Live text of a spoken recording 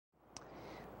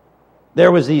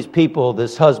There was these people,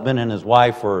 this husband and his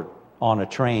wife were on a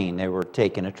train. They were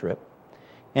taking a trip.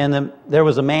 And there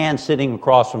was a man sitting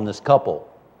across from this couple.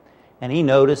 And he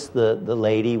noticed the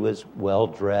lady was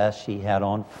well-dressed. She had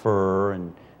on fur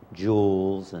and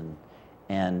jewels,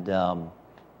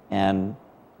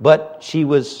 but she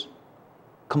was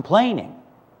complaining.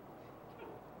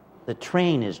 The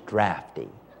train is drafty.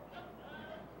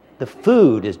 The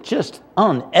food is just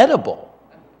unedible.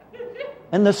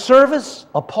 And the service,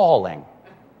 appalling.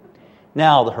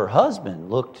 Now, her husband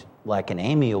looked like an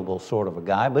amiable sort of a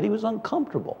guy, but he was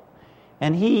uncomfortable.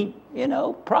 And he,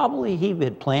 probably he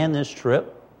had planned this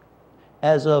trip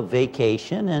as a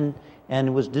vacation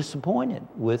and was disappointed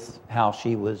with how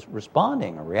she was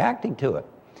responding or reacting to it.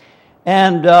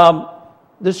 And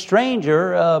the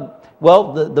stranger,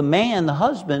 the man, the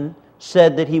husband,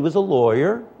 said that he was a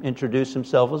lawyer, introduced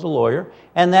himself as a lawyer,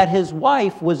 and that his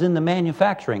wife was in the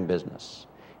manufacturing business.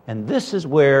 And this is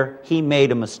where he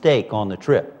made a mistake on the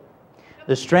trip.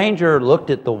 The stranger looked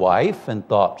at the wife and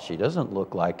thought, she doesn't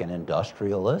look like an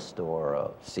industrialist or a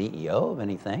CEO of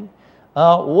anything.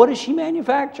 What does she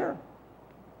manufacture?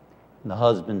 And the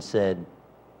husband said,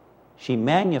 she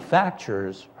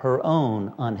manufactures her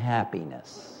own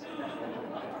unhappiness.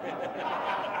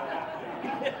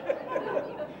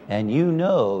 And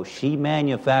she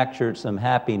manufactured some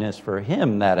happiness for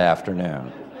him that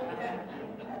afternoon.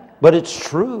 But it's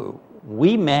true.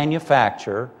 We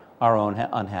manufacture our own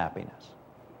unhappiness.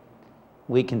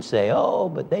 We can say, oh,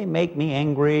 but they make me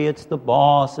angry. It's the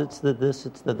boss. It's the this.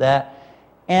 It's the that.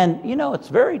 And, it's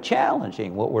very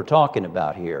challenging what we're talking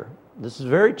about here. This is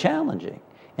very challenging.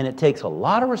 And it takes a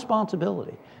lot of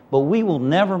responsibility. But we will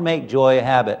never make joy a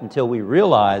habit until we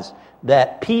realize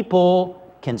that people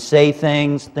can say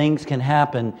things can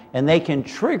happen, and they can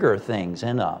trigger things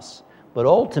in us. But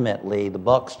ultimately, the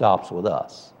buck stops with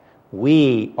us.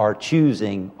 We are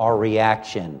choosing our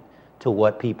reaction to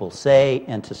what people say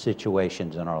and to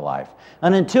situations in our life.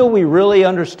 And until we really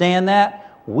understand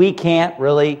that, we can't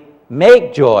really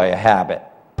make joy a habit,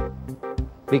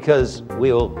 because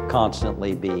we'll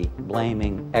constantly be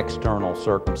blaming external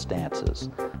circumstances,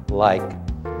 like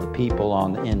the people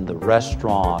in the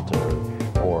restaurant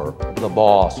or the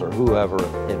boss or whoever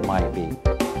it might be.